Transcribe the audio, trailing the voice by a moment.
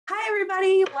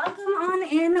everybody, welcome on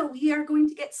in. We are going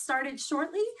to get started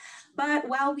shortly, but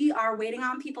while we are waiting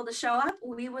on people to show up,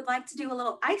 we would like to do a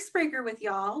little icebreaker with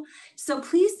y'all. So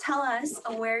please tell us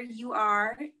where you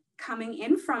are coming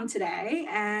in from today,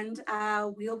 and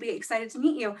we'll be excited to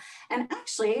meet you. And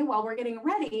actually, while we're getting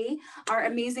ready, our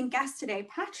amazing guest today,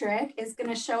 Patrick, is going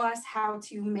to show us how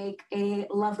to make a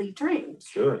lovely drink.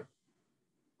 Sure.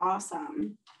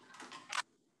 Awesome.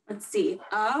 Let's see.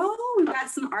 Oh, we've got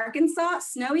some Arkansas,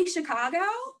 snowy Chicago,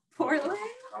 Portland,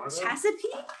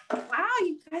 Chesapeake. Wow,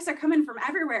 you guys are coming from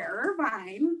everywhere.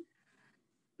 Irvine,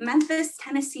 Memphis,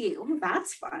 Tennessee. Oh,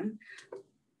 that's fun.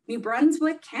 New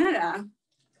Brunswick, Canada.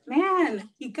 Man,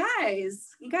 you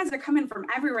guys are coming from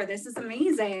everywhere. This is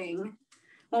amazing.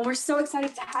 Well, we're so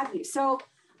excited to have you. So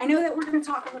I know that we're going to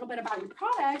talk a little bit about your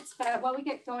products, but while we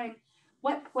get going,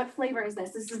 what flavor is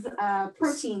this? This is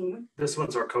protein. This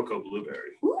one's our cocoa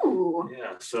blueberry. Ooh.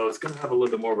 Yeah, so it's going to have a little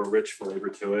bit more of a rich flavor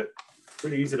to it.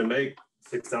 Pretty easy to make.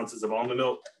 6 ounces of almond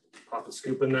milk. Pop a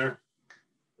scoop in there.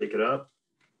 Pick it up.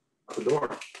 Out the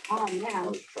door. Oh, man.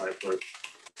 I'll just try it first.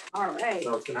 All right.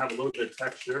 So it's going to have a little bit of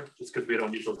texture, just because we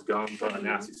don't use those gums or the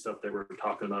nasty stuff they were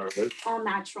talking about earlier. All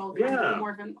natural. Yeah.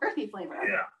 More of an earthy flavor.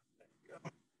 Yeah.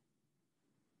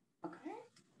 Okay.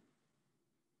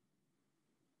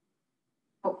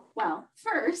 Oh, well,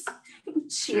 first,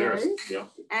 cheers. Yeah.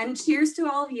 And cheers to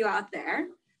all of you out there.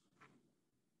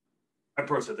 I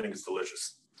personally think it's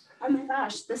delicious. Oh my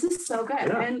gosh, this is so good.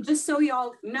 Yeah. And just so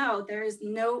y'all know, there is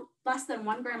no less than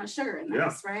 1 gram of sugar in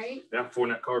this, right? Yeah, 4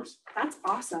 net carbs. That's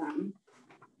awesome.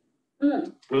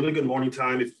 Really good morning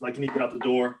time. If you need to get out the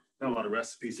door, got a lot of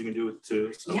recipes you can do with it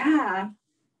too. So. Yeah.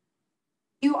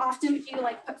 Do you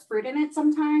like put fruit in it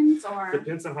sometimes, or?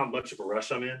 Depends on how much of a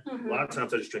rush I'm in. A lot of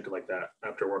times I just drink it like that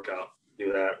after a workout.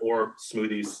 Do that, or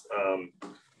smoothies,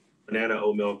 banana,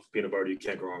 oat milk, peanut butter. You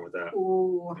can't go wrong with that.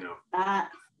 Ooh, you know.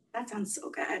 that sounds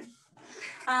so good.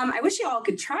 I wish you all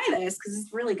could try this because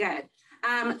it's really good.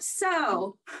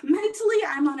 So mentally,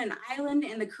 I'm on an island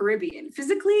in the Caribbean.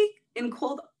 Physically, in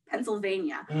cold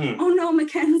Pennsylvania. Oh no,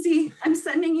 Mackenzie, I'm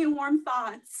sending you warm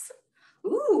thoughts.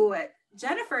 Ooh,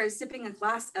 Jennifer is sipping a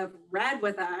glass of red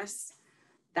with us.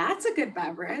 That's a good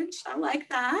beverage. I like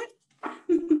that.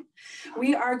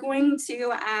 We are going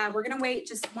to, we're going to wait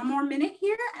just 1 more minute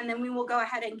here, and then we will go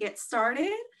ahead and get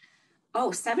started.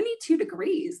 Oh, 72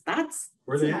 degrees. That's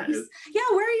where they nice. at? Yeah,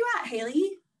 where are you at,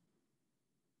 Haley?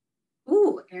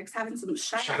 Ooh, Eric's having some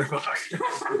shutterbuck.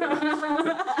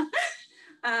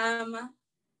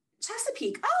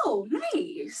 Chesapeake. Oh,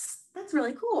 nice. That's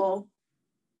really cool.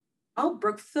 Oh,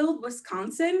 Brookfield,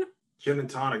 Wisconsin. Gin and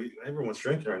tonic. Everyone's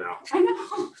drinking right now. I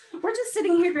know. We're just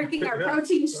sitting here drinking our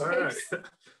protein shakes. Right.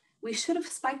 We should have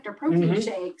spiked our protein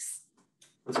shakes.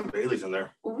 There's some Baileys in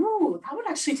there. Ooh, that would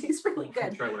actually taste really good.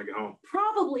 I'll try when I get home.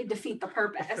 Probably defeat the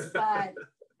purpose, but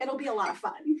it'll be a lot of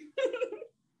fun.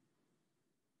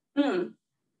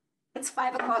 It's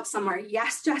 5 o'clock somewhere.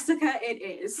 Yes, Jessica, it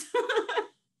is.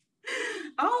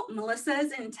 Oh,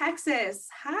 Melissa's in Texas.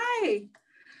 Hi.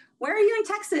 Where are you in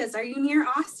Texas? Are you near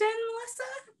Austin,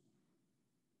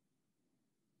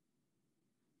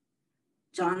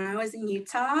 Melissa? Jono is in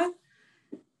Utah.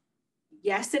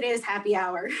 Yes, it is happy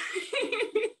hour.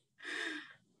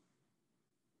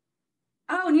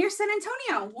 Oh, near San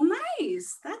Antonio. Well,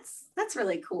 nice. That's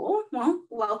really cool. Well,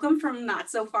 welcome from not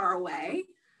so far away.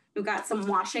 We've got some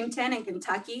Washington and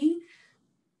Kentucky.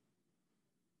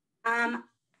 I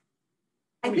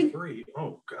think.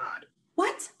 Oh God.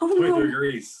 What? Oh 23 no.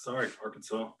 degrees. Sorry,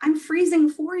 Arkansas. I'm freezing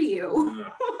for you.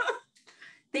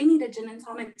 They need a gin and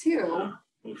tonic too.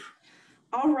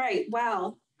 All right.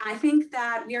 Well, I think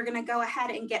that we are going to go ahead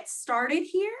and get started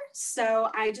here. So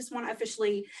I just want to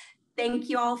officially thank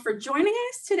you all for joining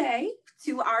us today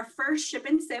to our first Ship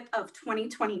and Sip of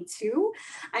 2022.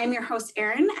 I am your host,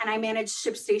 Erin, and I manage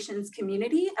ShipStation's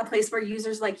community, a place where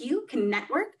users like you can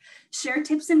network, share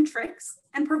tips and tricks,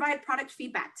 and provide product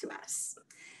feedback to us.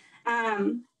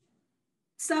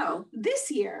 So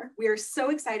this year, we are so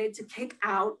excited to kick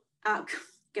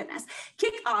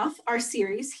off our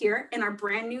series here in our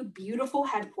brand new, beautiful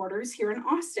headquarters here in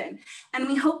Austin. And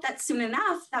we hope that soon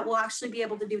enough that we'll actually be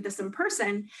able to do this in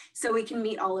person so we can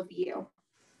meet all of you.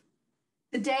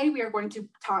 Today, we are going to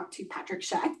talk to Patrick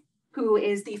Scheck, who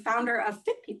is the founder of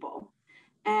Fit People.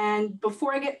 And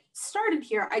before I get started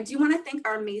here, I do want to thank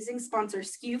our amazing sponsor,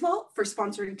 SKUVault, for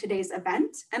sponsoring today's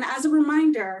event. And as a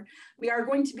reminder, we are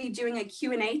going to be doing a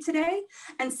Q&A today.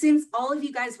 And since all of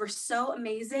you guys were so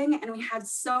amazing and we had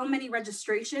so many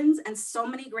registrations and so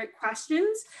many great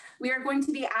questions, we are going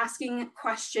to be asking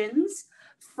questions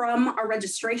from our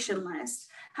registration list.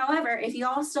 However, if you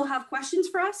all still have questions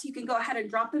for us, you can go ahead and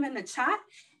drop them in the chat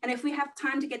And if we have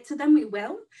time to get to them, we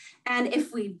will. And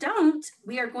if we don't,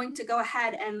 we are going to go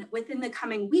ahead and within the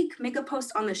coming week, make a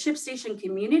post on the ShipStation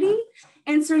community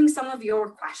answering some of your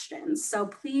questions. So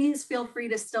please feel free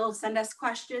to still send us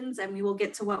questions and we will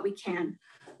get to what we can.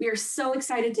 We are so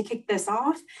excited to kick this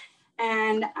off.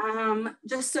 And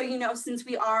just so you know, since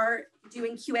we are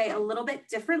doing QA a little bit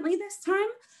differently this time,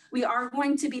 we are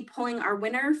going to be pulling our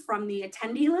winner from the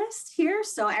attendee list here.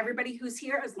 So everybody who's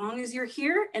here, as long as you're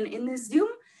here and in this Zoom,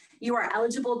 you are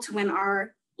eligible to win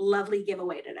our lovely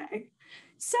giveaway today.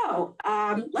 So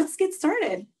let's get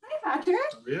started. Hi, Patrick.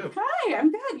 How are you? Hi,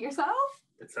 I'm good. Yourself?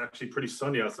 It's actually pretty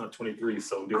sunny out. It's not 23,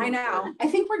 so I'm doing I know. okay. I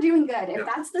think we're doing good. If Yeah.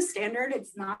 that's the standard,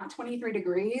 it's not 23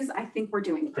 degrees. I think we're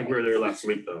doing great. I think we were there last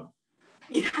week, though.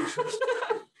 Yeah.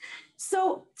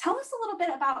 So tell us a little bit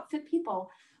about Fit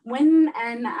People. When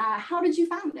and how did you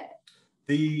found it?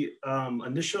 The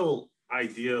initial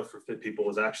idea for Fit People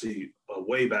was actually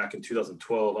way back in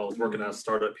 2012. I was working at a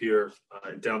startup here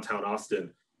in downtown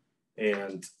Austin,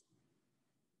 and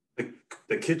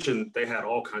the kitchen, they had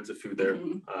all kinds of food there,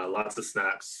 lots of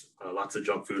snacks, lots of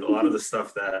junk food, a lot of the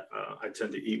stuff that I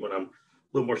tend to eat when I'm a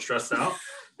little more stressed out.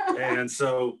 And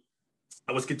so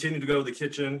I was continuing to go to the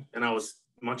kitchen and I was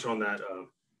munching on that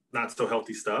not so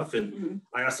healthy stuff. And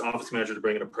I asked the office manager to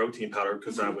bring in a protein powder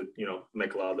because I would,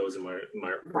 make a lot of those in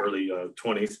my early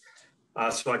 20s.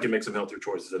 So I could make some healthier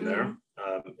choices in there.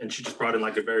 And she just brought in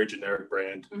like a very generic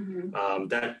brand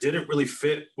that didn't really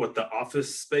fit what the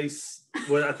office space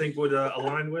would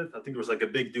align with. I think there was like a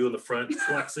big dude in the front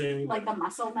flexing. Like the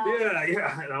muscle milk?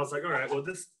 Yeah. And I was like, all right, well,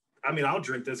 I'll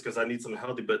drink this because I need something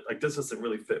healthy, but like this doesn't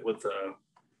really fit with,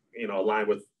 align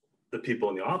with the people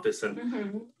in the office.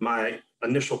 And my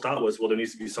initial thought was, well, there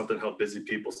needs to be something to help busy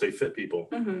people stay fit people.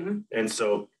 And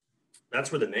so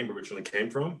that's where the name originally came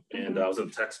from. And I was in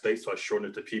the tech space, so I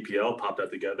shortened it to PPL, popped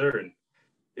that together, and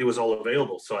it was all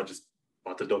available. So I just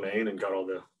bought the domain and got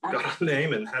the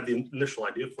name and had the initial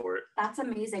idea for it. That's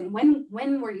amazing.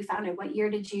 When were you founded? What year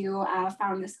did you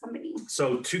found this company?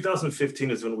 So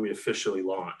 2015 is when we officially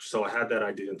launched. So I had that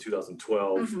idea in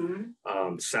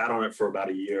 2012, sat on it for about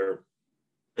a year,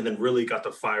 and then really got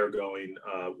the fire going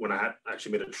when I had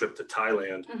actually made a trip to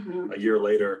Thailand a year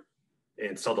later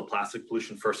and saw the plastic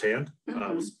pollution firsthand.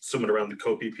 I was swimming around the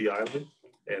Koh Phi Phi Island,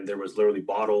 and there was literally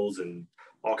bottles and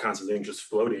all kinds of things just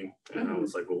floating. And I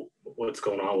was like, well, what's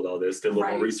going on with all this? Did a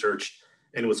little more research,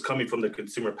 and it was coming from the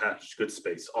consumer packaged goods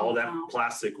space. All that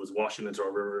plastic was washing into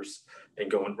our rivers and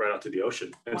going right out to the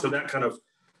ocean. And so that kind of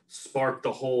sparked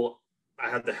the whole, I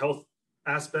had the health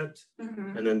aspect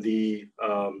and then the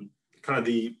kind of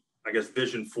the, I guess,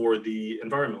 vision for the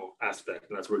environmental aspect.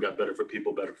 And that's where we got better for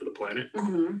people, better for the planet,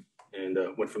 and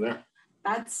went from there.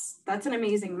 That's an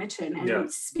amazing mission.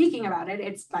 And speaking about it,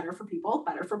 it's better for people,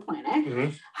 better for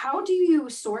planet. How do you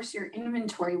source your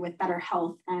inventory with better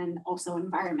health and also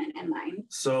environment in mind?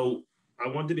 So I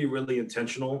wanted to be really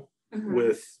intentional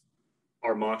with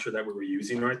our mantra that we were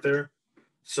using right there.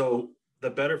 So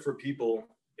the better for people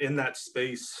in that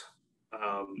space,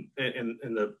 in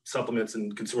the supplements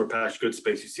and consumer packaged goods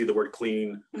space, you see the word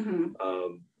clean,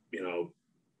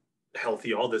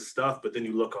 healthy, all this stuff, but then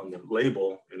you look on the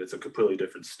label and it's a completely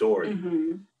different story.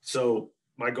 So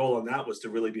my goal on that was to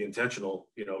really be intentional,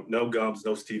 no gums,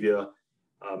 no stevia,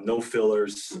 no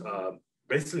fillers,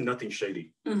 basically nothing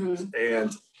shady.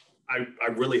 And I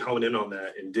really honed in on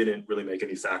that and didn't really make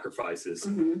any sacrifices.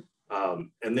 And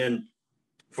then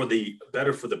for the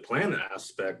better for the planet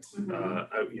aspect,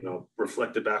 I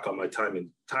reflected back on my time in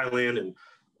Thailand and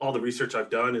all the research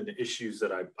I've done and the issues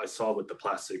that I saw with the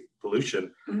plastic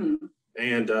pollution,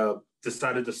 and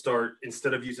decided to start,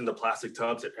 instead of using the plastic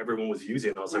tubs that everyone was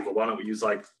using, I was like, well, why don't we use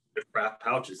like the craft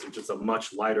pouches, which is a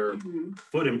much lighter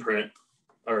foot imprint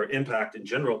or impact in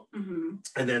general. And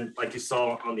then like you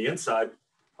saw on the inside,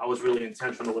 I was really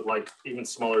intentional with like even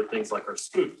smaller things like our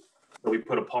scoop. So we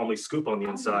put a palm leaf scoop on the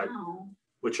inside,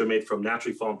 which are made from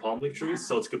naturally fallen palm leaf trees.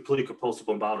 So it's completely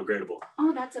compostable and biodegradable.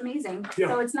 Oh, that's amazing.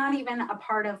 So it's not even a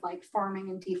part of like farming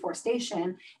and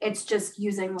deforestation. It's just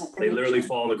using what they literally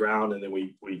fall on the ground, and then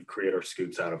we create our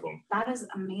scoops out of them. That is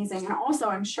amazing. And also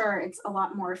I'm sure it's a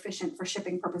lot more efficient for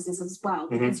shipping purposes as well,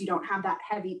 because you don't have that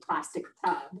heavy plastic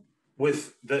tub.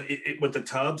 With the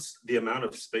tubs, the amount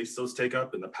of space those take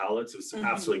up and the pallets is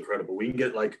absolutely incredible. We can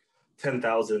get like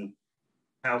 10,000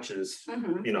 pouches,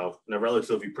 in a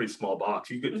relatively pretty small box.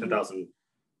 You get 10,000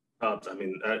 tubs. I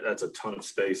mean, that's a ton of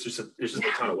space. It's just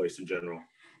a ton of waste in general.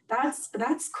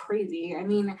 That's crazy. I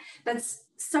mean, that's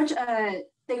such a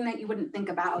thing that you wouldn't think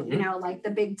about, like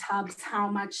the big tubs, how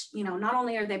much, not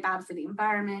only are they bad for the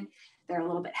environment, they're a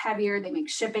little bit heavier. They make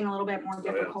shipping a little bit more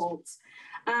difficult.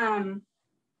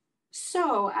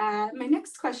 So my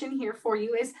next question here for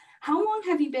you is, how long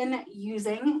have you been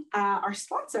using our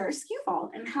sponsor, SKU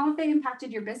Vault, and how have they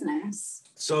impacted your business?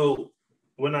 So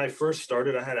when I first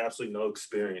started, I had absolutely no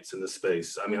experience in this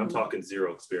space. I mean, I'm talking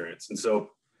zero experience. And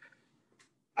so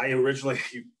I originally,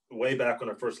 way back when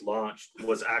I first launched,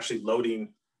 was actually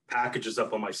loading packages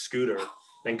up on my scooter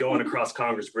and going across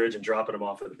Congress Bridge and dropping them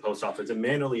off at the post office and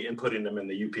manually inputting them in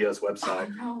the UPS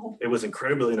website. Oh, no. It was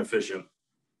incredibly inefficient.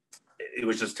 It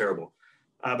was just terrible.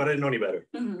 But I didn't know any better.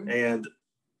 And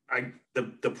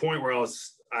the point where I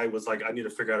was like, I need to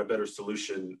figure out a better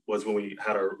solution was when we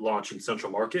had our launch in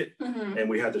Central Market, and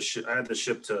we had to I had to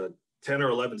ship to 10 or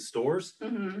 11 stores,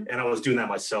 and I was doing that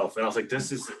myself. And I was like,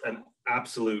 this is an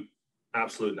absolute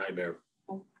nightmare.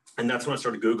 And that's when I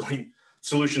started Googling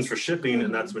solutions for shipping,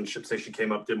 and that's when ShipStation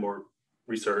came up, did more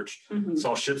research,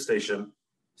 saw ShipStation,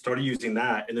 started using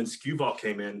that, and then SKU Vault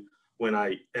came in when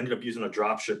I ended up using a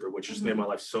drop shipper, which just made my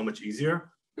life so much easier.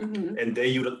 And they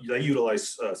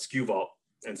utilize SKU Vault.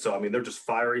 And so, I mean, they're just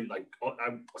firing, like,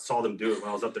 I saw them do it when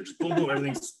I was up there, just boom, boom,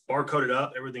 everything's barcoded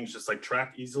up. Everything's just like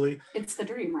tracked easily. It's the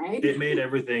dream, right? It made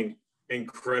everything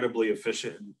incredibly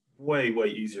efficient and way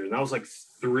easier. And that was like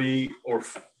 3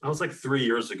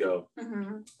 years ago.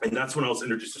 And that's when I was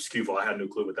introduced to SKU Vault. I had no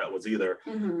clue what that was either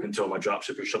until my drop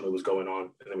shipper showed me what was going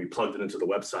on. And then we plugged it into the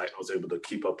website. I was able to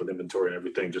keep up with inventory and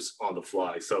everything just on the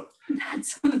fly. So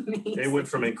that's amazing. It went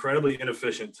from incredibly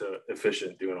inefficient to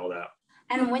efficient doing all that.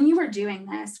 And when you were doing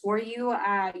this, were you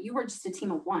were just a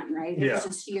team of one, right? It was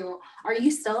just you. Are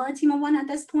you still a team of one at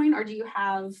this point, or do you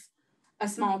have a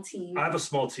small team? I have a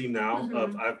small team now.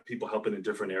 I have people helping in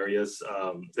different areas.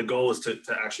 The goal is to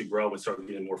actually grow and start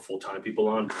getting more full-time people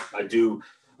on. I do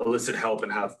elicit help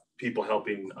and have people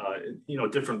helping,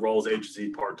 different roles, agency,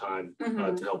 part-time,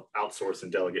 to help outsource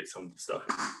and delegate some of the stuff.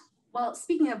 Well,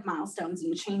 speaking of milestones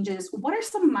and changes, what are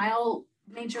some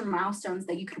major milestones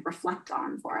that you could reflect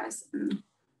on for us?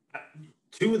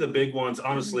 Two of the big ones,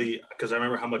 honestly, because I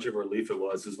remember how much of a relief it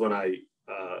was, is when I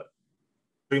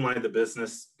streamlined the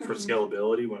business for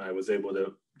scalability, when I was able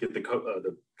to get the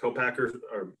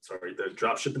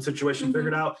drop shipping situation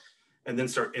figured out, and then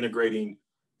start integrating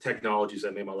technologies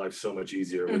that made my life so much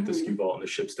easier with the SKU Vault and the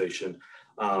ShipStation.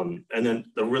 And then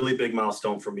the really big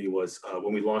milestone for me was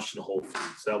when we launched in Whole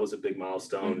Foods. That was a big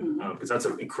milestone because that's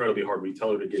an incredibly hard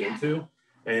retailer to get into.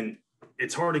 And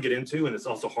it's hard to get into, and it's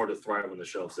also hard to thrive on the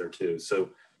shelves there too. So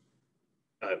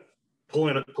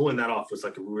pulling that off was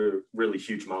like a really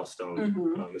huge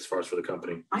milestone as far as for the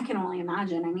company. I can only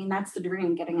imagine. I mean, that's the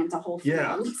dream, getting into Whole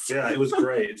Foods. Yeah, it was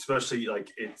great, especially like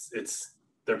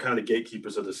they're kind of the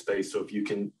gatekeepers of the space. So if you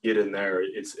can get in there,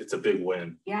 it's a big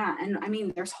win. Yeah. And I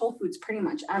mean, there's Whole Foods pretty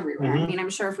much everywhere. I mean, I'm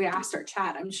sure if we asked our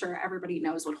chat, I'm sure everybody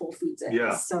knows what Whole Foods is.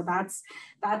 Yeah. So that's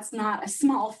not a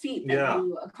small feat that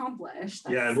you accomplished.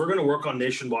 And we're going to work on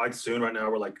nationwide soon. Right now,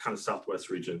 we're like kind of Southwest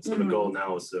region. So the goal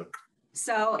now is to...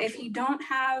 So if you don't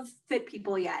have fit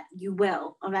people yet, you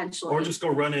will eventually. Or just go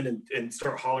run in and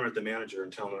start hollering at the manager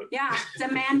and tell them. Yeah,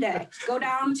 demand it. Go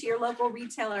down to your local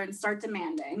retailer and start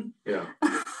demanding. Yeah.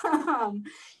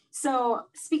 So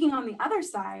speaking on the other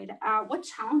side, what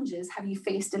challenges have you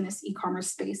faced in this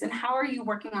e-commerce space, and how are you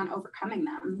working on overcoming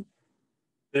them?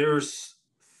 There's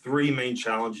 3 main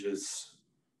challenges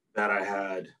that I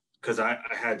had because I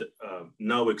had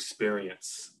no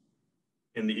experience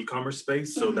in the e-commerce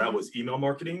space. So that was email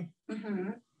marketing.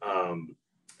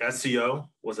 SEO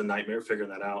was a nightmare figuring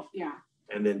that out. Yeah.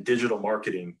 And then digital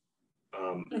marketing.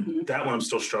 That one I'm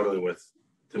still struggling with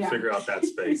to figure out that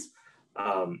space.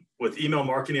 With email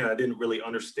marketing, I didn't really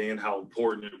understand how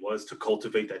important it was to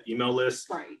cultivate that email list.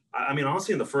 Right. I mean,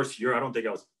 honestly, in the first year, I don't think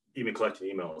I was even collecting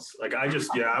emails. Like I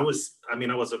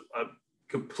was a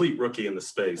complete rookie in the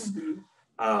space.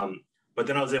 But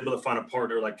then I was able to find a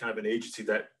partner, like kind of an agency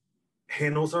that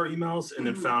handles our emails, and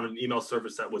then found an email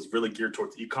service that was really geared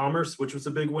towards e-commerce, which was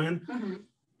a big win.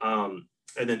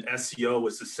 And then SEO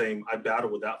was the same. I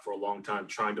battled with that for a long time,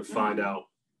 trying to find out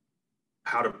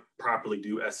how to properly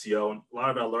do SEO. And a lot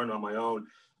of it I learned on my own,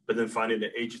 but then finding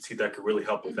an agency that could really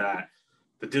help with that.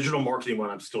 The digital marketing one,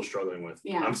 I'm still struggling with.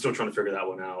 Yeah. I'm still trying to figure that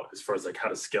one out as far as like how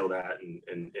to scale that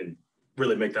and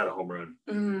really make that a home run.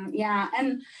 Yeah.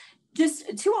 And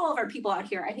just to all of our people out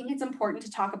here, I think it's important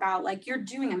to talk about, like, you're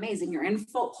doing amazing. You're in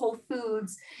Whole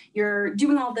Foods, you're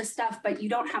doing all this stuff, but you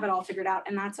don't have it all figured out,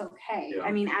 and that's okay. Yeah.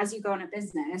 I mean, as you go into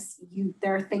business,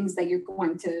 there are things that you're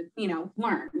going to,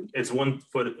 learn. It's one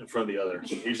foot in front of the other.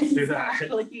 You should do that.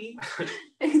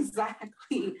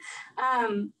 Exactly.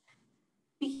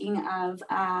 Speaking of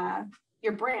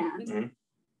your brand,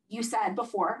 you said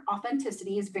before,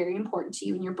 authenticity is very important to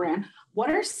you and your brand. What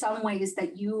are some ways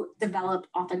that you develop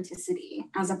authenticity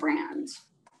as a brand?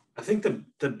 I think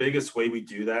the biggest way we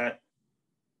do that,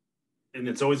 and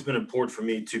it's always been important for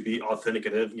me to be authentic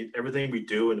in everything we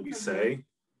do and we say.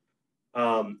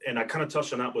 And I kind of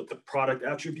touched on that with the product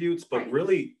attributes, but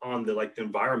really on the like the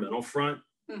environmental front,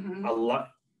 a lot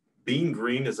being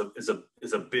green is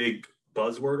a big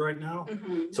buzzword right now.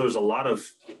 So there's a lot of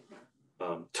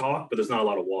talk, but there's not a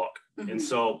lot of walk. And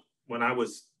so when I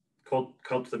was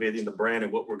cultivating the brand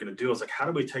and what we're going to do, I was like, how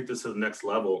do we take this to the next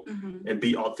level and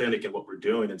be authentic in what we're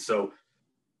doing? And so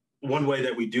one way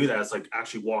that we do that is like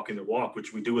actually walking the walk,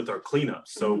 which we do with our cleanups.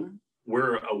 So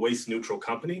we're a waste neutral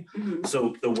company.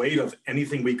 So the weight of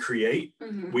anything we create,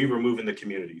 we remove in the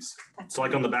communities. So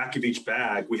like on the back of each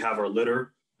bag, we have our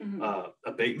litter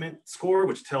abatement score,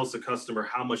 which tells the customer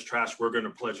how much trash we're going to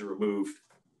pledge to remove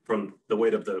from the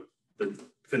weight of the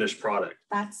finished product.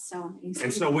 That's so amazing.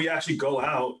 And so we actually go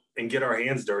out and get our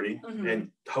hands dirty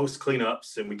and host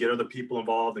cleanups, and we get other people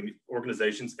involved and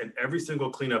organizations, and every single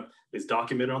cleanup is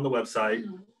documented on the website,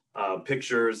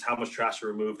 pictures, how much trash we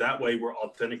remove. That way we're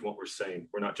authentic in what we're saying.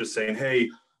 We're not just saying, hey,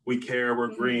 we care,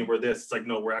 we're green, we're this. It's like,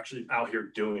 no, we're actually out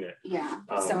here doing it. Yeah.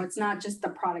 So it's not just the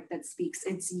product that speaks,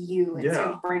 it's you, it's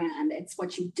your brand, it's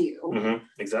what you do.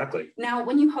 Exactly. Now,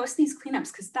 when you host these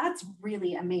cleanups, because that's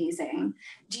really amazing,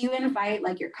 do you invite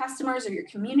like your customers or your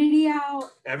community out?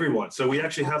 Everyone. So we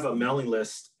actually have a mailing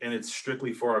list, and it's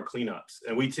strictly for our cleanups.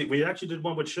 And we actually did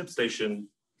one with ShipStation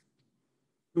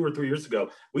 2 or 3 years ago.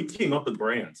 We team up with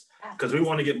brands because we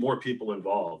want to get more people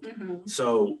involved.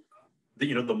 So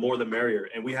the more the merrier.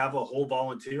 And we have a whole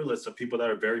volunteer list of people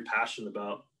that are very passionate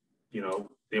about, the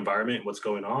environment and what's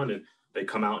going on, and they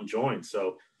come out and join.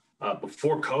 So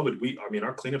before COVID,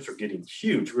 our cleanups are getting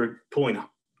huge. We're pulling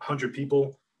 100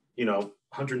 people,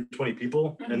 120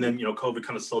 people. And then, COVID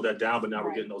kind of slowed that down, but now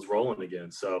we're getting those rolling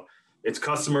again. So it's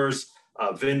customers,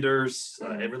 vendors,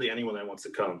 really anyone that wants to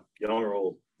come, young or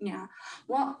old. Yeah.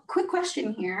 Well, quick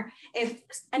question here. If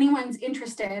anyone's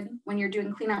interested when you're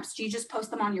doing cleanups, do you just post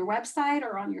them on your website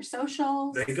or on your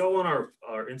socials? They go on our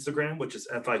Instagram, which is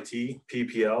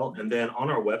FITPPL. And then on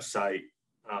our website,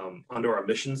 under our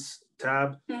missions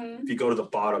tab, if you go to the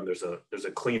bottom, there's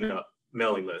a cleanup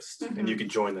mailing list, and you can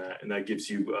join that. And that gives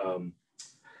you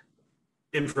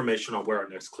information on where our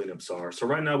next cleanups are. So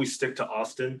right now we stick to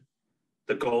Austin.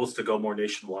 The goal is to go more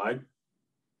nationwide.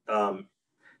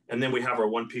 And then we have our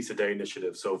one piece a day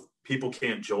initiative. So if people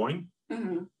can't join,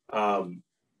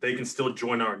 they can still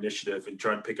join our initiative and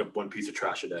try to pick up one piece of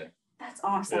trash a day. That's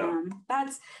awesome. Yeah.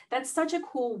 That's such a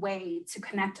cool way to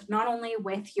connect not only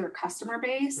with your customer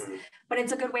base, but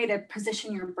it's a good way to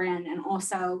position your brand and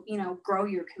also, grow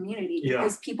your community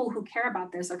because people who care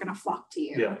about this are going to flock to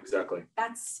you. Yeah, exactly.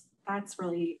 That's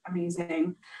really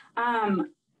amazing.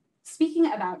 Speaking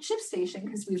about ShipStation,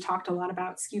 because we've talked a lot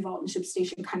about SKU Vault and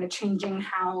ShipStation kind of changing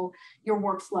how your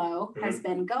workflow has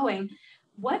been going,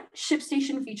 what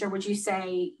ShipStation feature would you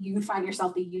say you find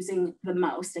yourself using the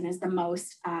most and is the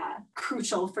most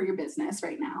crucial for your business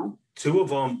right now? Two of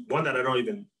them, one that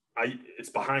it's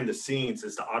behind the scenes,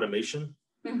 is the automation.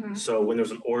 So when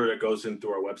there's an order that goes in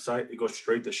through our website, it goes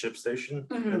straight to ShipStation,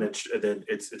 and then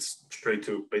it's straight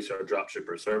to basically our drop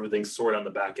shipper. So everything's sorted on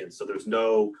the back end. So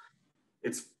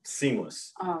it's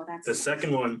seamless. Oh, that's the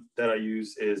second one that I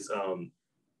use is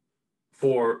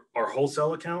for our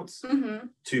wholesale accounts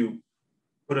to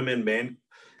put them in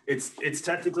it's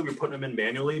technically we're putting them in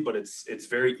manually, but it's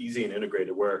very easy and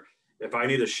integrated, where if I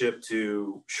need to ship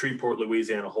to Shreveport,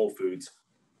 Louisiana Whole Foods,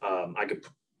 I could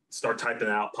start typing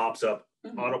out, pops up,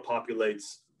 auto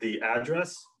populates the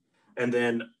address, and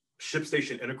then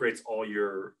ShipStation integrates all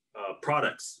your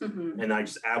products, and I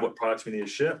just add what products we need to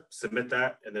ship, submit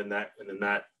that, and then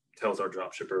that tells our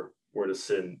drop shipper where to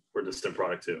send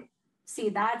product to. See,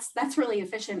 that's really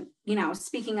efficient.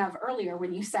 Speaking of earlier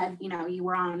when you said you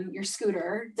were on your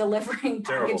scooter delivering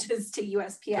packages to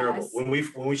USPS. Terrible. When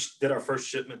we did our first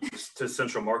shipment to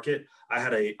Central Market, I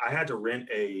had to rent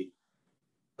a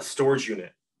storage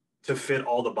unit to fit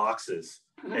all the boxes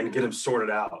and get them sorted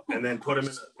out, and then put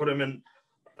them in.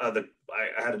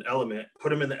 I had an element, put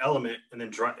them in the element, and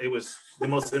then dry. It was the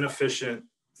most inefficient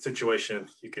situation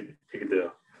you could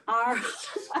do. I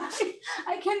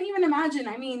can't even imagine.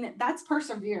 I mean, that's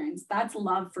perseverance. That's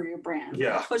love for your brand.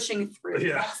 Yeah. Pushing through.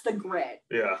 Yeah. That's the grit.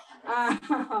 Yeah.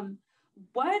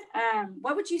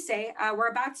 What would you say? We're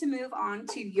about to move on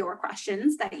to your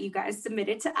questions that you guys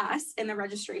submitted to us in the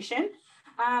registration.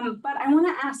 But I want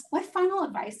to ask, what final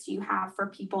advice do you have for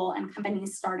people and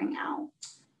companies starting out?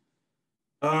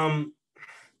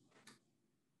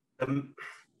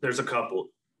 There's a couple.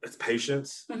 It's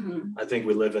patience. I think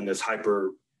we live in this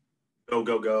hyper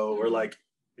go, or like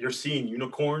you're seeing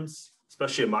unicorns,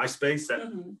 especially in my space, that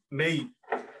may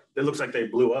it looks like they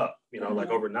blew up, like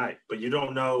overnight, but you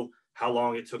don't know how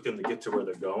long it took them to get to where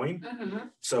they're going.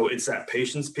 So it's that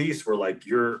patience piece where like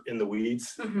you're in the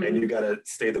weeds and you got to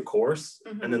stay the course.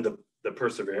 And then the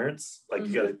perseverance, like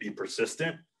you got to be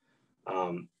persistent.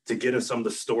 To get in some of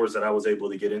the stores that I was able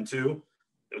to get into,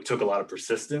 it took a lot of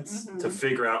persistence to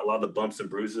figure out a lot of the bumps and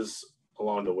bruises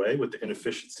along the way with the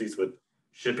inefficiencies with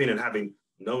shipping, and having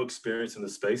no experience in the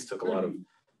space took a lot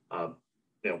of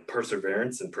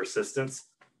perseverance and persistence.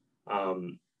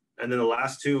 And then the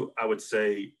last two, I would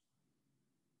say,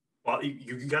 well,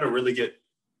 you got to really get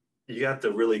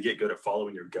good at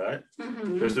following your gut.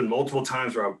 There's been multiple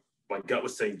times where my gut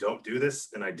was saying, don't do this.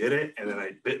 And I did it. And then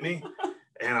it bit me.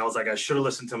 And I was like, I should have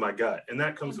listened to my gut. And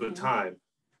that comes with time.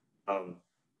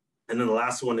 And then the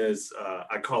last one is,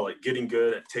 I call it getting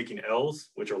good at taking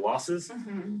L's, which are losses.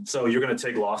 So you're going to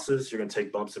take losses, you're going to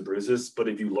take bumps and bruises, but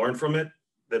if you learn from it,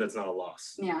 then it's not a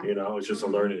loss. It's just a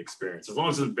learning experience. As long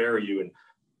as it doesn't bury you and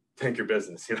tank your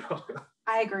business,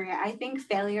 I agree. I think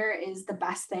failure is the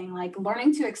best thing. Like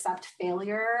learning to accept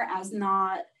failure as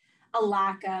not a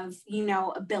lack of,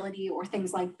 ability or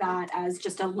things like that, as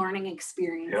just a learning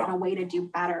experience and a way to do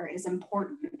better is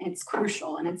important. It's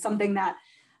crucial. And it's something that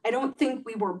I don't think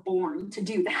we were born to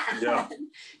do that.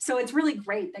 So it's really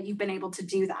great that you've been able to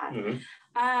do that.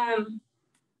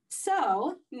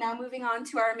 So now moving on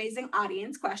to our amazing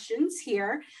audience questions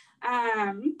here.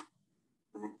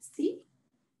 Let's see.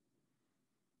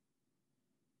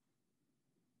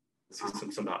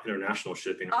 Some about international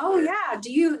shipping. Oh yeah.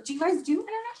 Do you guys do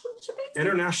international shipping?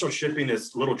 International shipping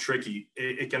is a little tricky.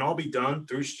 It can all be done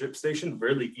through ShipStation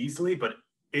really easily, but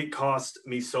it cost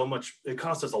me so much. It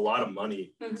cost us a lot of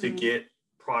money to get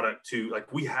product to,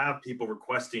 like, we have people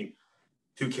requesting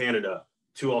to Canada,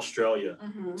 to Australia,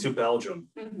 to Belgium,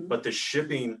 but the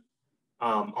shipping,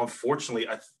 unfortunately,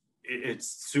 it's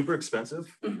super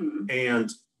expensive. And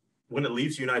when it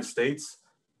leaves the United States,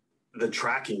 the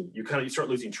tracking, you start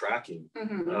losing tracking.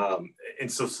 And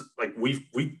so like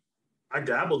I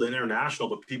dabbled in international,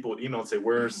 but people would email and say,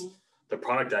 where's the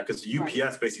product at? Because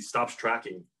UPS basically stops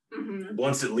tracking.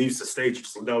 Once it leaves the States, you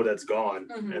just know that's gone.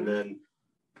 And then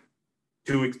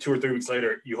 2 or 3 weeks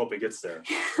later, you hope it gets there.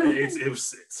 It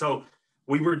was, so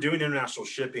we were doing international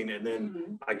shipping, and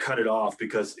then I cut it off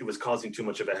because it was causing too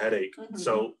much of a headache.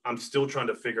 So I'm still trying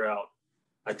to figure out,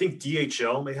 I think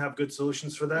DHL may have good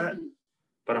solutions for that.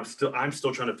 But I'm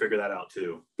still trying to figure that out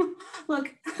too.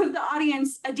 Look, the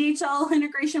audience, a DHL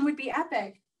integration would be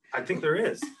epic. I think there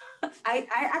is. I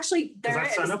actually, there is.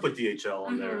 I signed up with DHL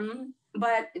on there.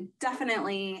 But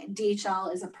definitely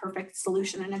DHL is a perfect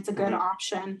solution, and it's a good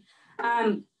option.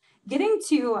 Getting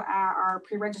to our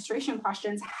pre-registration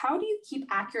questions, how do you keep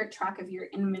accurate track of your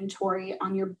inventory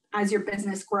as your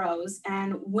business grows?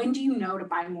 And when do you know to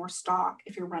buy more stock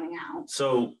if you're running out?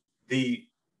 So the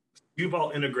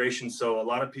SKU integration. So a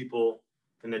lot of people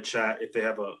in the chat, if they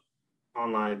have a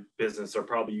online business, are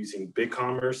probably using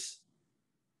BigCommerce,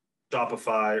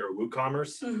 Shopify, or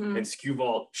WooCommerce, and SKU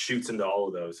Vault shoots into all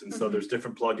of those. And so there's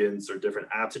different plugins or different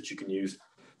apps that you can use.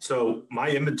 So my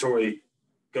inventory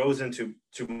goes into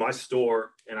my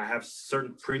store, and I have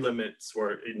certain pre-limits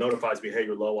where it notifies me, hey,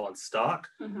 you're low on stock.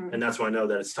 And that's when I know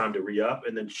that it's time to re-up.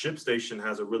 And then ShipStation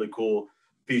has a really cool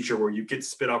feature where you get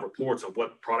spit out reports of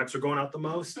what products are going out the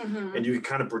most, and you can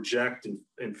kind of project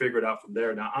and figure it out from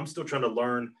there. Now I'm still trying to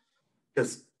learn,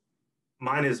 because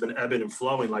mine has been ebbing and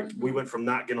flowing. Like we went from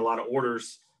not getting a lot of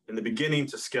orders in the beginning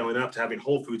to scaling up to having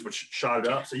Whole Foods, which shot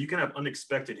it up. So you can have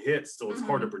unexpected hits. So it's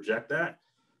hard to project that.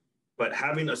 But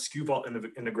having a SKU Vault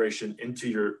integration into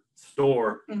your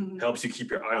store helps you keep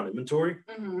your eye on inventory.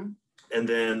 And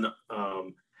then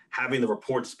having the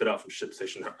report spit out from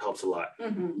ShipStation helps a lot.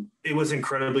 It was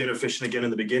incredibly inefficient again in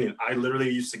the beginning. I literally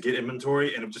used to get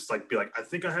inventory and just be like, I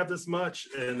think I have this much.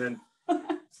 And then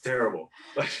it's terrible.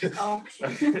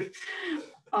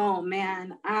 Oh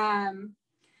man.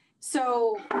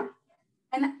 So,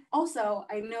 and also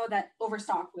I know that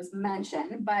overstock was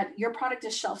mentioned, but your product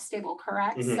is shelf stable,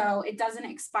 correct? So it doesn't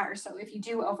expire. So if you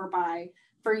do overbuy,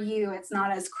 for you, it's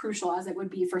not as crucial as it would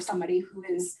be for somebody who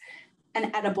is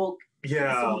an edible.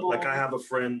 Like I have a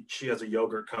friend, she has a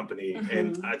yogurt company,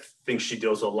 and I think she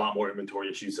deals with a lot more inventory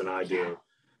issues than I do.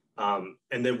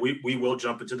 And then we will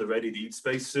jump into the ready to eat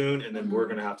space soon, and then we're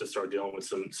going to have to start dealing with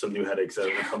some new headaches that are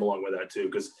going to come along with that too,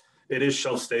 because it is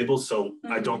shelf stable, so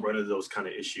I don't run into those kind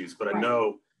of issues. But I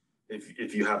know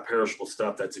if you have perishable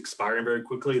stuff that's expiring very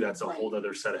quickly, that's a whole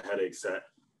other set of headaches that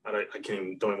I don't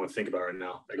even want to think about right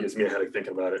now. That gives me a headache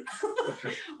thinking about it.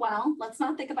 Well, let's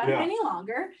not think about it any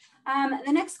longer.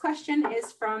 The next question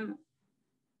is from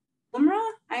Umra.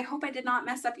 I hope I did not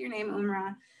mess up your name,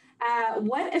 Umra.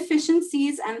 What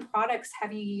efficiencies and products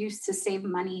have you used to save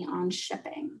money on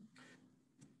shipping?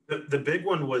 The big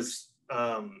one was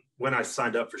when I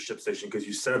signed up for ShipStation, because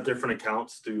you set up different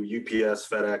accounts through UPS,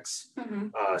 FedEx,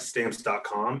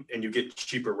 stamps.com, and you get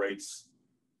cheaper rates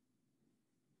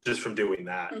just from doing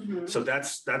that. So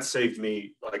that saved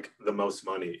me like the most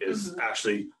money is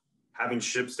actually having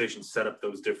ShipStation set up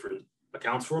those different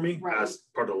accounts for me as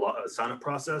part of the sign-up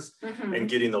process and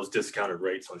getting those discounted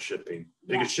rates on shipping.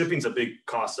 Because shipping's a big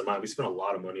cost of mine. We spend a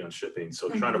lot of money on shipping. So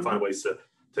trying to find ways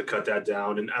to cut that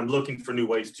down. And I'm looking for new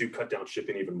ways to cut down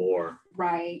shipping even more.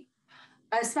 Right.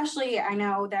 Especially, I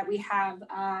know that we have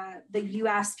the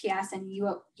USPS and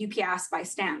UPS by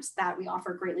stamps that we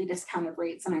offer greatly discounted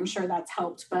rates, and I'm sure that's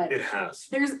helped. But it has.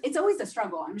 It's always a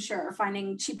struggle, I'm sure,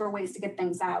 finding cheaper ways to get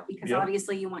things out, because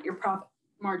obviously you want your profit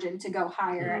margin to go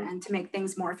higher and to make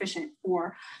things more efficient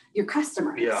for your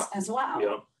customers as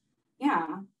well.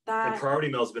 And priority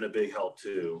mail has been a big help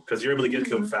too, because you're able to get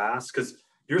to them fast, because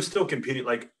you're still competing.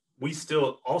 Like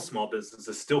all small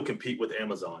businesses still compete with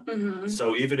Amazon.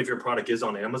 So even if your product is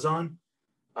on Amazon,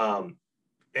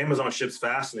 Amazon ships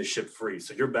fast and they ship free.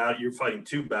 So you're fighting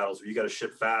two battles where you got to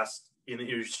ship fast and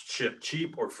you ship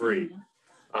cheap or free.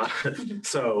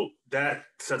 So that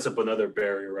sets up another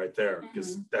barrier right there,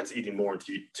 because that's eating more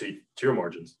into your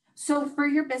margins. So for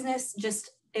your business,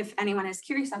 just if anyone is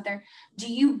curious out there, do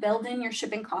you build in your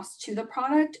shipping costs to the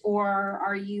product, or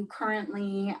are you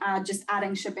currently just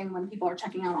adding shipping when people are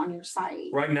checking out on your site?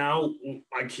 Right now,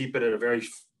 I keep it at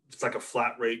it's like a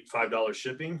flat rate, $5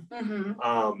 shipping.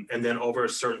 And then over a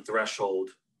certain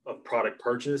threshold of product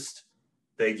purchased,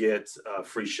 they get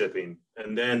free shipping.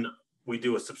 And then we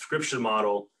do a subscription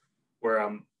model where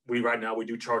right now we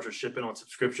do charge for shipping on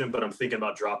subscription, but I'm thinking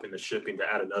about dropping the shipping to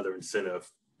add another incentive,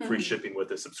 free shipping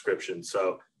with a subscription.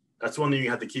 So that's one thing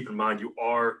you have to keep in mind.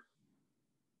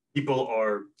 People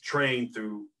are trained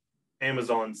through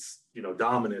Amazon's,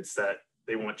 dominance, that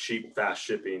they want cheap, fast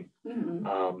shipping.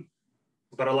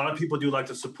 But a lot of people do like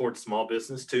to support small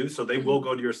business too. So they will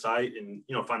go to your site and,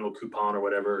 find a little coupon or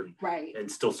whatever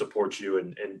and still support you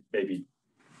and maybe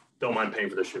don't mind paying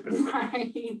for the shipping.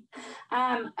 Right.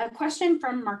 A question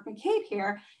from Mark McCabe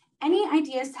here. Any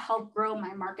ideas to help grow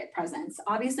my market presence?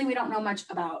 Obviously, we don't know much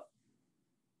about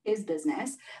his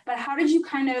business, but how did you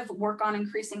kind of work on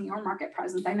increasing your market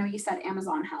presence? I know you said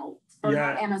Amazon helped, or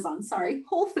not Amazon, sorry,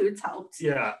 Whole Foods helped.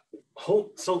 Yeah.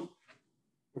 So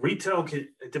retail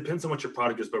it depends on what your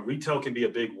product is, but retail can be a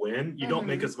big win. You don't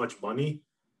make as much money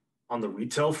on the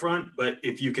retail front, but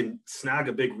if you can snag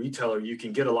a big retailer, you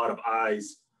can get a lot of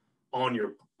eyes on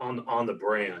the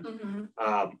brand.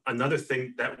 Another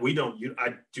thing that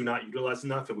I do not utilize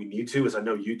enough, and we need to, is I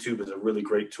know YouTube is a really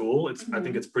great tool. I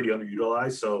think it's pretty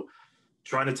underutilized. So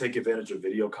trying to take advantage of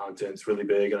video content is really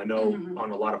big. And I know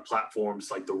on a lot of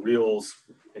platforms like the Reels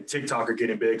and TikTok are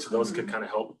getting big. So those could kind of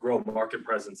help grow market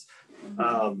presence.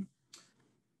 I've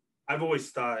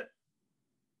always thought,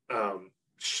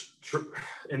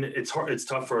 and it's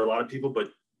tough for a lot of people, but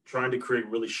trying to create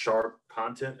really sharp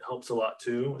content helps a lot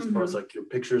too, as far as like your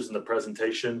pictures and the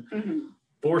presentation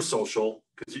for social,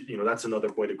 because that's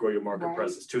another way to grow your market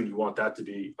presence too, and you want that to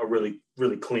be a really,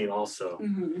 really clean also.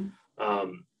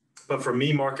 But for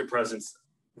me, market presence,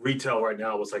 retail right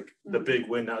now was like the big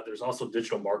win. Now there's also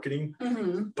digital marketing,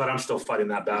 but I'm still fighting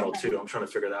that battle too. I'm trying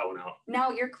to figure that one out. Now,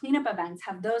 your cleanup events,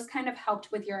 have those kind of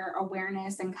helped with your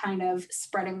awareness and kind of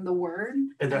spreading the word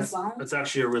as well? That's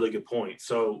actually a really good point.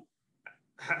 So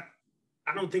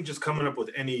I don't think just coming up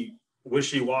with any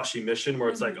wishy-washy mission where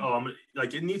it's like,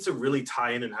 it needs to really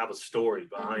tie in and have a story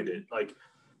behind it. Like,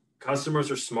 customers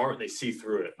are smart and they see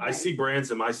through it. I see brands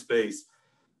in my space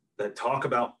that talk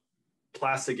about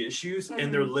plastic issues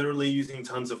and they're literally using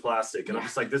tons of plastic. And I'm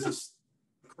just like, this is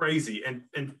crazy.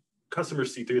 And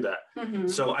customers see through that.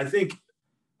 So I think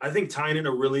tying in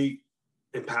a really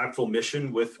impactful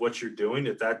mission with what you're doing,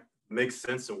 if that makes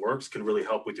sense and works, can really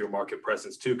help with your market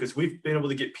presence too, because we've been able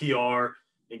to get PR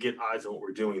and get eyes on what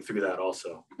we're doing through that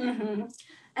also. And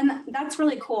that's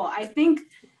really cool. I think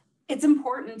it's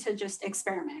important to just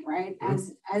experiment, right?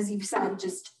 As you've said,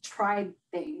 just try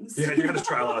things. Yeah, you're gonna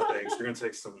try a lot of things. You're gonna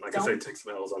take some, take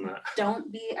some L's on that.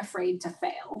 Don't be afraid to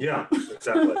fail. Yeah,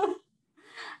 exactly.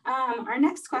 Our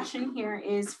next question here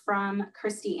is from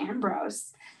Christy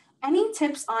Ambrose. Any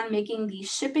tips on making the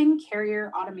shipping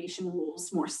carrier automation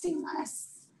rules more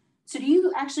seamless? So do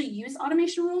you actually use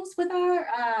automation rules with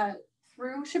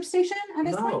through ShipStation at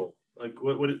this point? No,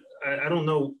 I don't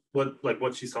know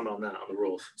what she's talking about on the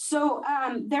rules. So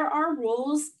there are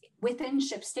rules within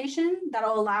ShipStation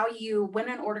that'll allow you, when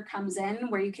an order comes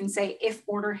in, where you can say, if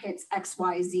order hits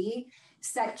XYZ,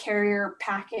 set carrier,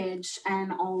 package,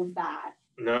 and all of that.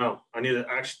 No, I need to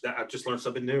actually, I just learned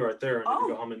something new right there. I need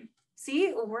to go home and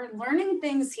see, we're learning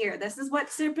things here. This is what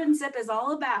Sip and Sip is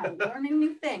all about, learning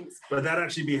new things. But that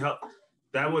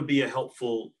would be a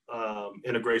helpful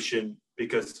integration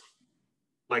because,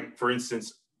 like, for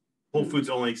instance, Whole Foods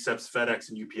only accepts FedEx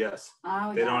and UPS.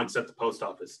 Oh, they don't accept the post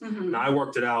office. Mm-hmm. Now, I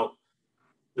worked it out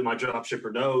that my drop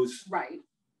shipper knows. Right.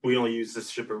 We only use this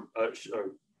shipper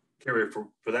carrier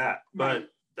for that. Right. But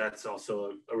that's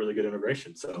also a really good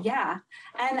integration. So yeah,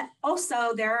 and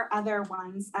also there are other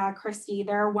ones, Christy.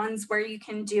 There are ones where you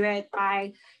can do it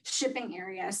by shipping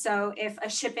area. So if a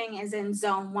shipping is in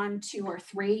zone 1, 2, or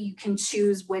 3, you can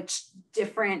choose which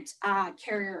different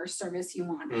carrier or service you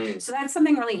want. So that's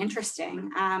something really interesting.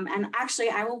 And actually,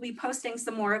 I will be posting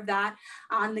some more of that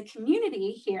on the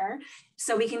community here,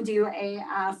 so we can do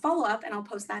a follow-up, and I'll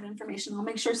post that information. I'll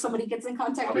make sure somebody gets in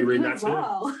contact with you as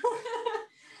well.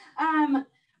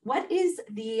 What is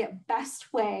the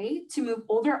best way to move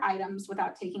older items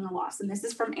without taking a loss? And this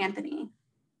is from Anthony.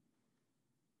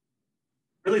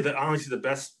 Really, honestly, the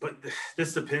best, but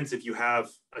this depends if you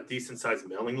have a decent sized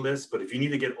mailing list. But if you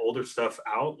need to get older stuff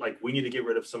out, like we need to get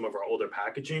rid of some of our older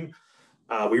packaging,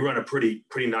 we run a pretty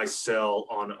nice sale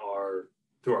on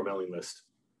through our mailing list.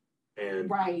 And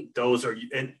those are,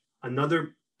 and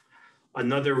another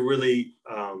really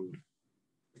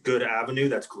good avenue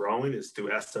that's growing is through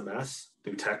SMS,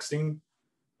 through texting,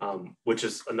 which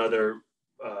is another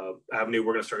avenue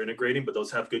we're going to start integrating, but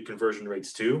those have good conversion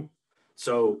rates too.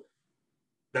 So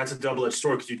that's a double-edged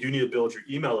sword because you do need to build your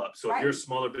email up. So if you're a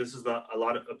smaller business, but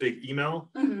a big email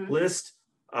list,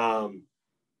 a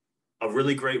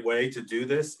really great way to do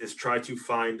this is try to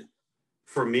find,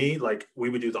 for me, like we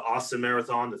would do the Austin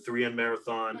Marathon, the 3N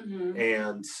Marathon,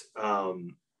 and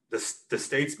the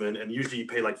Statesman, and usually you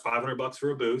pay like $500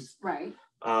 for a booth. Right.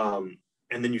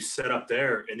 And then you set up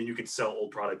there, and then you can sell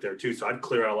old product there too. So I'd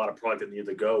clear out a lot of product that needed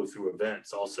to go through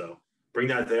events also. Bring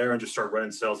that there and just start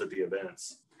running sales at the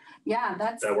events. Yeah,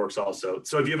 that works also.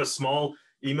 So if you have a small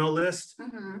email list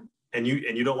and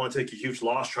you don't want to take a huge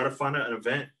loss, try to find an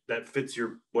event that fits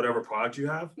your whatever product you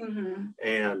have.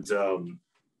 And then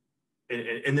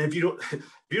if you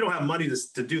don't have money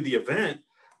to do the event,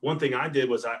 one thing I did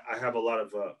was I have a lot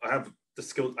of I have the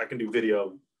skills. I can do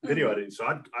video editing. So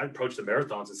I approach the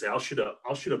marathons and say, I'll shoot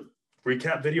a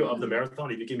recap video of the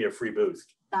marathon if you give me a free booth.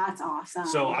 That's awesome.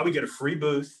 So I would get a free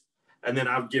booth, and then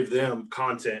I would give them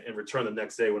content in return the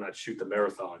next day when I'd shoot the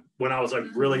marathon. When I was like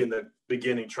really in the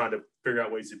beginning trying to figure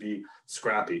out ways to be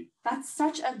scrappy. That's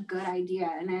such a good idea,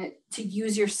 and to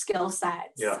use your skill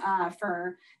sets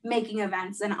for making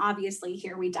events. And obviously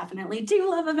here we definitely do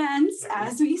love events,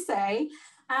 as we say.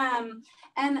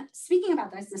 And speaking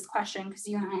about this question, because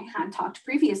you and I had talked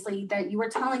previously, that you were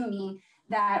telling me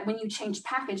that when you changed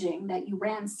packaging that you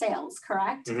ran sales,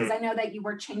 correct? Because I know that you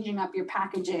were changing up your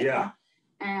packaging. Yeah.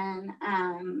 And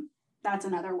that's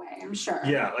another way, I'm sure.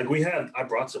 Yeah, like I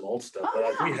brought some old stuff,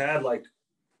 but we had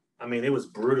it was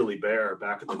brutally bare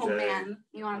back in the day. Oh man,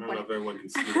 you want to put I don't know if everyone can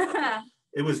see that.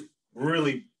 It was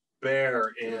really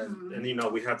bare, and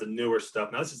we have the newer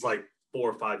stuff. Now this is like 4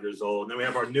 or 5 years old. And then we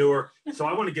have our newer. So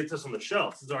I want to get this on the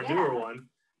shelf. This is our newer one.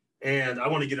 And I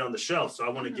want to get it on the shelf. So I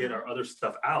want to get our other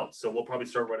stuff out. So we'll probably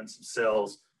start running some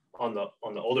sales on the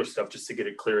older stuff just to get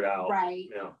it cleared out. Right.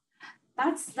 Yeah.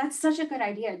 That's such a good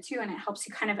idea too. And it helps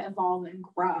you kind of evolve and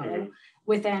grow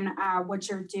within what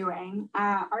you're doing.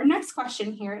 Our next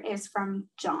question here is from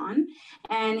John.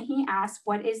 And he asks,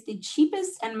 what is the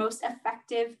cheapest and most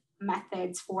effective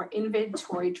methods for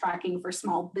inventory tracking for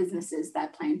small businesses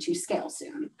that plan to scale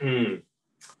soon?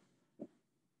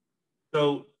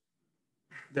 So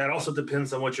that also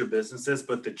depends on what your business is,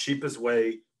 but the cheapest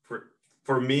way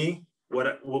for me,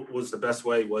 what was the best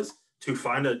way was to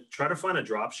try to find a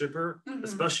drop shipper,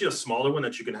 especially a smaller one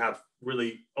that you can have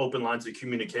really open lines of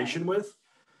communication with.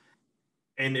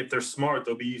 And if they're smart,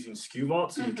 they'll be using SKU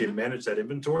Vault, so you can manage that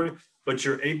inventory, but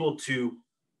you're able to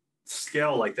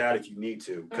scale like that if you need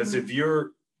to. Because if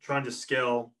you're trying to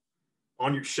scale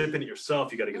on your shipping it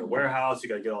yourself, you got to get a warehouse, you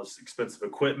got to get all this expensive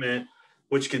equipment,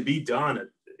 which can be done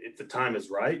if the time is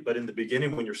right. But in the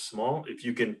beginning, when you're small, if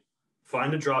you can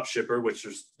find a drop shipper, which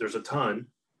there's a ton,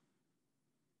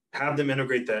 have them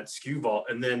integrate that SKU Vault.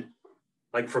 And then,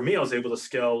 like for me, I was able to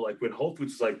scale, like when Whole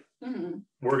Foods was like,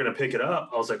 we're going to pick it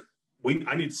up. I was like,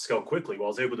 I need to scale quickly. Well, I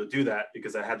was able to do that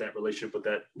because I had that relationship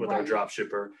with our drop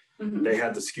shipper. They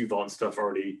had the SKU Vault and stuff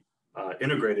already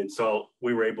integrated. So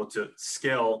we were able to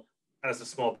scale as a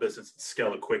small business,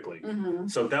 scale it quickly.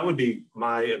 So that would be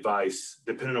my advice,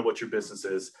 depending on what your business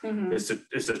is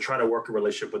to try to work a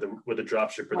relationship with a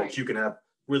drop shipper that you can have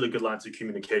really good lines of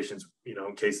communications, you know,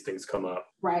 in case things come up.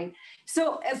 Right.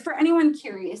 So for anyone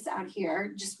curious out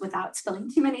here, just without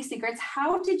spilling too many secrets,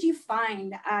 how did you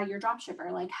find your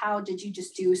dropshipper? Like, how did you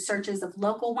just do searches of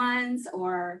local ones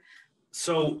or?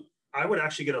 So I would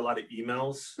actually get a lot of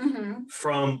emails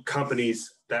from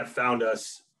companies that found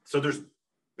us. So there's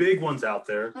big ones out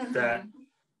there that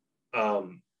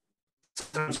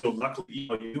sometimes will luckily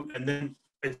email you, and then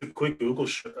it's a quick Google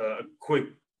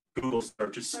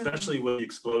search, especially with the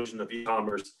explosion of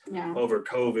e-commerce over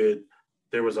COVID.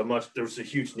 There was a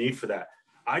huge need for that.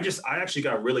 I actually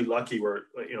got really lucky where,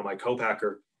 you know, my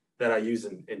co-packer that I use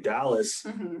in Dallas,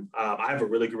 I have a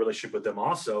really good relationship with them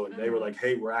also, and they were like,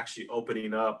 hey, we're actually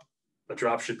opening up a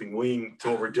drop shipping wing to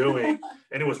what we're doing.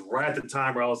 And it was right at the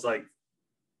time where I was like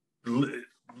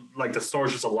the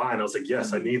stars just aligned. I was like,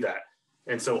 yes, I need that.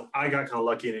 And so I got kind of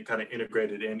lucky and it kind of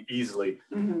integrated in easily.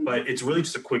 But it's really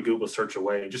just a quick Google search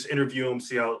away. Just interview them,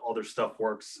 see how all their stuff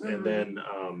works, and then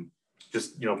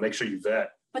just, you know, make sure you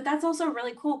vet. But that's also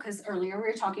really cool because earlier we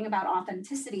were talking about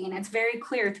authenticity, and it's very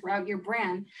clear throughout your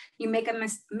brand. You make a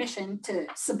mission to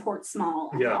support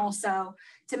small, and also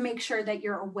to make sure that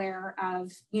you're aware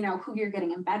of, you know, who you're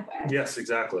getting in bed with. Yes,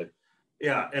 exactly.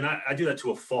 Yeah, and I do that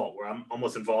to a fault where I'm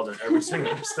almost involved in every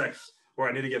single aspect where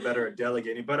I need to get better at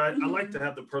delegating. But I like to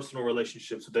have the personal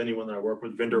relationships with anyone that I work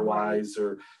with, vendor-wise,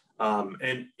 or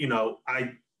and you know,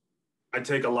 I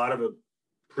take a lot of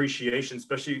appreciation,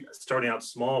 especially starting out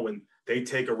small, when they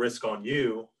take a risk on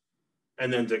you,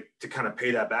 and then to kind of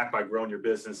pay that back by growing your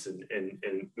business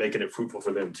and making it fruitful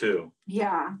for them too.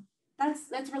 Yeah,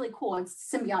 that's really cool. It's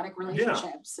symbiotic relationships.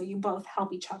 Yeah. So you both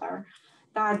help each other.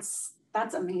 That's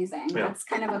amazing. Yeah. That's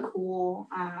kind of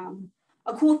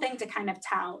a cool thing to kind of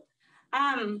tout.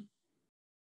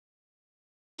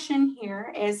 Question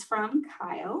here is from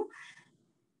Kyle.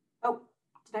 Oh,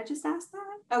 did I just ask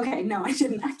that? Okay, no, I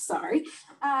didn't. I'm sorry.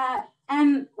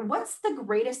 And what's the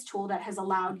greatest tool that has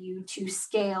allowed you to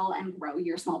scale and grow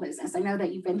your small business? I know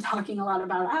that you've been talking a lot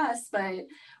about us, but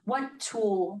what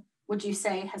tool would you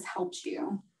say has helped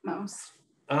you most?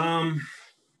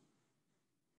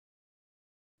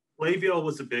 Klaviyo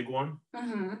was a big one.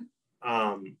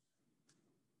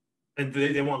 And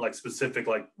they want like specific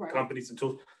companies and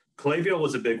tools. Klaviyo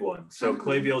was a big one. So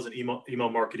Klaviyo is an email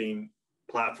marketing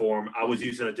platform. I was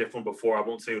using a different one before. I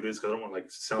won't say what it is because I don't want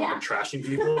to sound like I'm trashing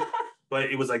people. But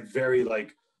it was very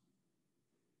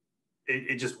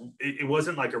it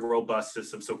wasn't like a robust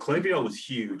system. So Klaviyo was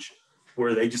huge,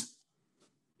 where they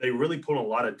really put a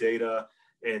lot of data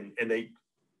and they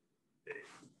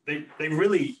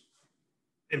really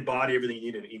embody everything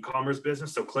you need in an e-commerce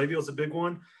business. So Klaviyo is a big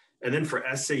one. And then for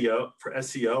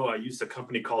SEO, I used a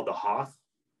company called The Hoth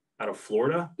out of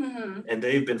Florida, and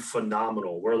they've been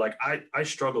phenomenal. Where I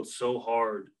struggled so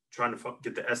hard trying to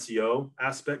get the SEO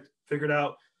aspect figured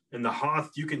out. And The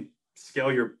Hoth, you can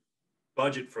scale your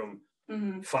budget from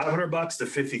 $500 to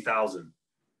 $50,000,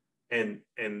 and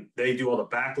they do all the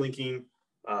backlinking.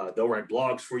 They'll write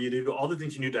blogs for you. They do all the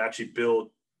things you need to actually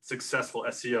build successful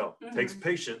SEO. It takes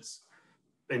patience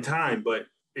and time, but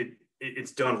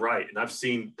it's done right. And I've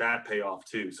seen that pay off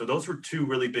too. So those were two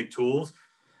really big tools.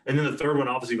 And then the third one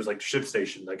obviously was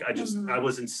ShipStation. I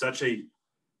was in such a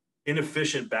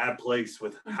inefficient, bad place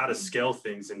with how to scale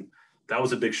things. And that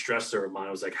was a big stressor of mine.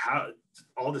 I was like, how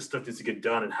all this stuff needs to get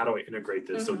done and how do I integrate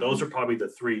this? So those are probably the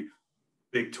three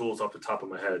big tools off the top of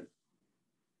my head.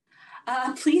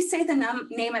 Please say the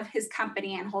name of his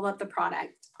company and hold up the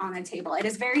product on the table. It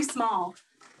is very small.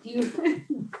 You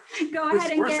go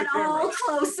ahead and get all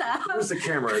close up. Where's the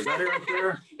camera? Is that it right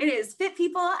there? It is Fit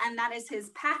People, and that is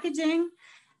his packaging.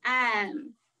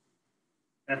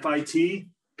 FIT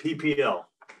PPL.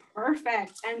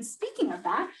 Perfect. And speaking of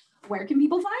that, where can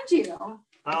people find you?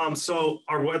 So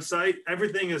our website,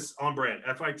 everything is on brand.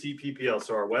 FIT PPL.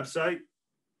 So our website,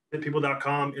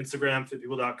 fitpeople.com, Instagram,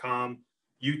 fitpeople.com,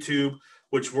 YouTube,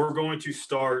 which we're going to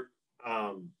start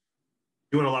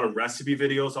doing a lot of recipe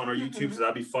videos on our YouTube, so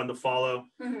that'd be fun to follow.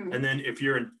 And then if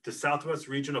you're in the Southwest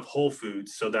region of Whole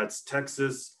Foods, so that's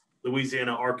Texas,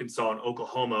 Louisiana, Arkansas, and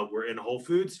Oklahoma, we're in Whole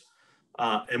Foods.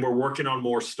 And we're working on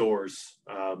more stores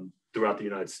throughout the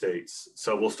United States.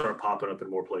 So we'll start popping up in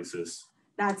more places.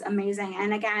 That's amazing.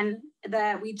 And again,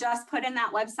 we just put in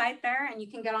that website there, and you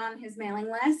can get on his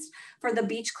mailing list for the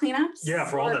beach cleanups. Yeah,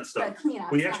 for all that stuff.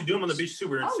 We actually do them on the beach too.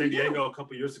 We were in San Diego a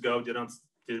couple of years ago, did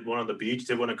one on the beach,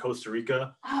 did one in Costa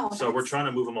Rica. So we're trying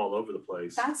to move them all over the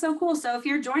place. That's so cool. So if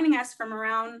you're joining us from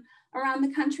around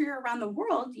the country or around the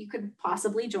world, you could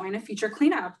possibly join a future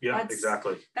cleanup. Yeah,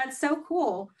 exactly. That's so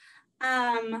cool.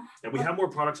 And we have more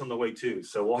products on the way too.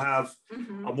 So we'll have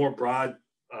a more broad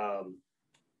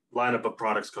lineup of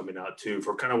products coming out too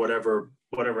for kind of whatever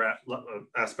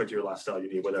aspect of your lifestyle you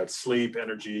need, whether it's sleep,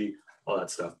 energy, all that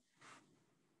stuff.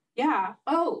 Yeah.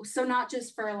 Oh, so not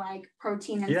just for like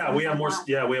protein and yeah, we have more. that.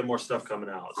 Yeah, we have more stuff coming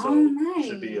out. So nice.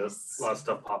 Should be a lot of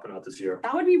stuff popping out this year.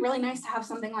 That would be really nice to have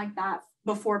something like that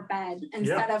before bed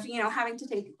instead of, you know, having to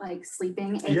take like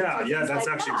sleeping aids. Yeah, that's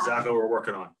like actually exactly what we're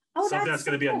working on. Oh, something that's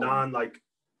going to be cool. A non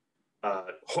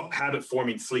habit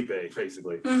forming sleep aid,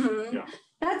 basically. Yeah.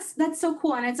 That's so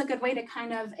cool, and it's a good way to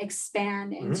kind of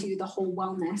expand into the whole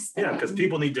wellness thing. Yeah, because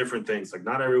people need different things. Like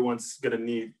not everyone's going to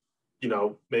need, you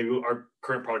know, maybe our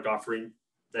current product offering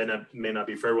may not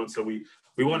be for everyone. So we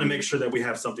want to make sure that we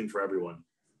have something for everyone.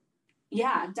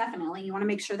 Yeah, definitely. You want to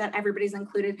make sure that everybody's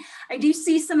included. I do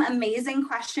see some amazing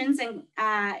questions in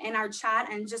our chat,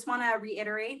 and just want to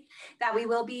reiterate that we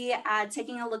will be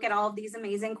taking a look at all of these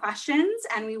amazing questions,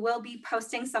 and we will be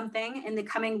posting something in the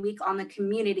coming week on the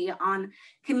community on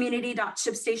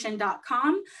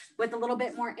community.shipstation.com with a little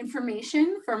bit more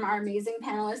information from our amazing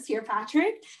panelists here,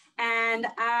 Patrick. And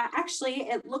actually,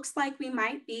 it looks like we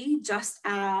might be just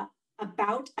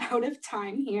about out of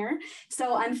time here.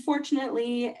 So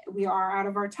unfortunately, we are out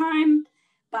of our time,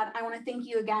 but I want to thank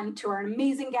you again to our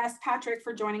amazing guest, Patrick,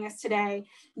 for joining us today.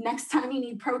 Next time you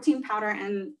need protein powder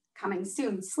and coming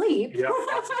soon, sleep. Yep,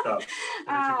 lots of stuff.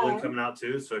 Energy coming out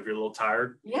too. So if you're a little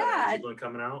tired, energy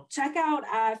coming out. Check out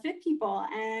Fit People.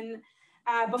 And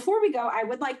before we go, I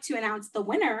would like to announce the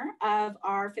winner of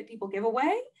our Fit People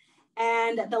giveaway.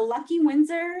 And the lucky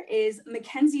winner is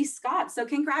Mackenzie Scott. So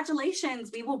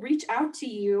congratulations. We will reach out to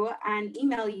you and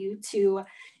email you to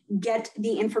get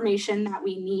the information that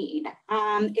we need.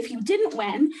 If you didn't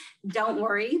win, don't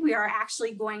worry. We are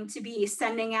actually going to be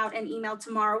sending out an email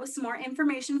tomorrow with some more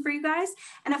information for you guys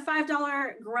and a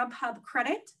 $5 Grubhub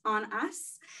credit on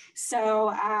us.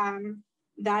 So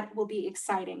that will be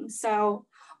exciting. So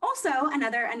also,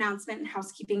 another announcement and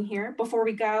housekeeping here. Before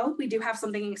we go, we do have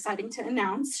something exciting to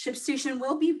announce. ShipStation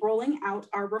will be rolling out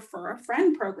our Refer a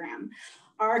Friend program.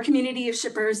 Our community of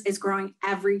shippers is growing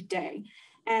every day.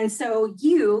 And so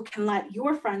you can let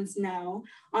your friends know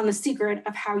on the secret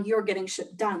of how you're getting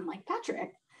ship done, like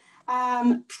Patrick.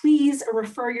 Please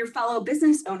refer your fellow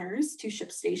business owners to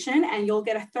ShipStation and you'll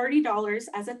get $30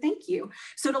 as a thank you.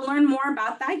 So to learn more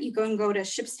about that, you can go to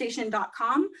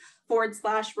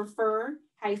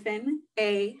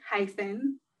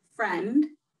shipstation.com/refer-a-friend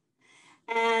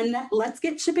and let's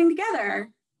get shipping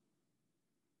together.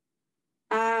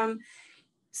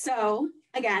 So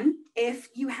again, if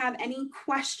you have any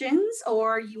questions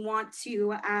or you want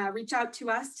to reach out to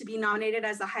us to be nominated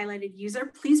as a highlighted user,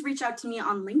 please reach out to me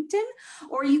on LinkedIn,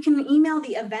 or you can email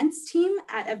the events team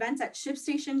at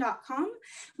events@shipstation.com.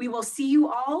 We will see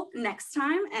you all next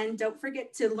time. And don't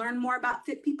forget to learn more about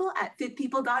Fit People at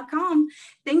fitpeople.com.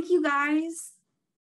 Thank you guys.